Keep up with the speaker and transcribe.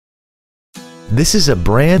This is a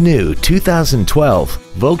brand new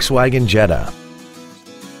 2012 Volkswagen Jetta.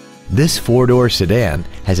 This four-door sedan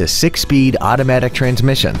has a 6-speed automatic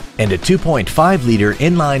transmission and a 2.5-liter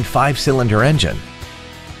inline 5-cylinder engine.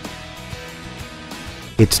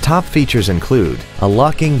 Its top features include a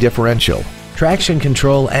locking differential, traction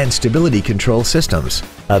control and stability control systems,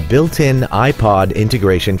 a built-in iPod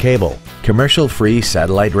integration cable, commercial-free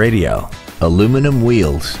satellite radio, aluminum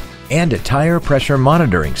wheels, and a tire pressure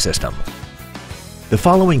monitoring system. The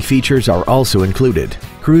following features are also included: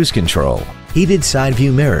 cruise control, heated side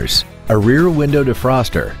view mirrors, a rear window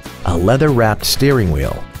defroster, a leather-wrapped steering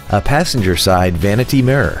wheel, a passenger side vanity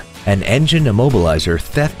mirror, an engine immobilizer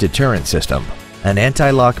theft deterrent system, an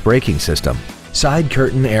anti-lock braking system, side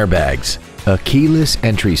curtain airbags, a keyless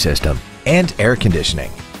entry system, and air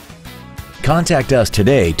conditioning. Contact us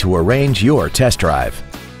today to arrange your test drive.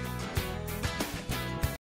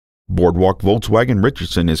 Boardwalk Volkswagen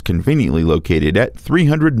Richardson is conveniently located at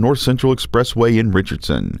 300 North Central Expressway in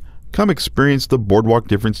Richardson. Come experience the Boardwalk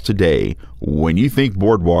difference today. When you think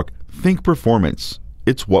Boardwalk, think performance.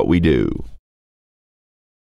 It's what we do.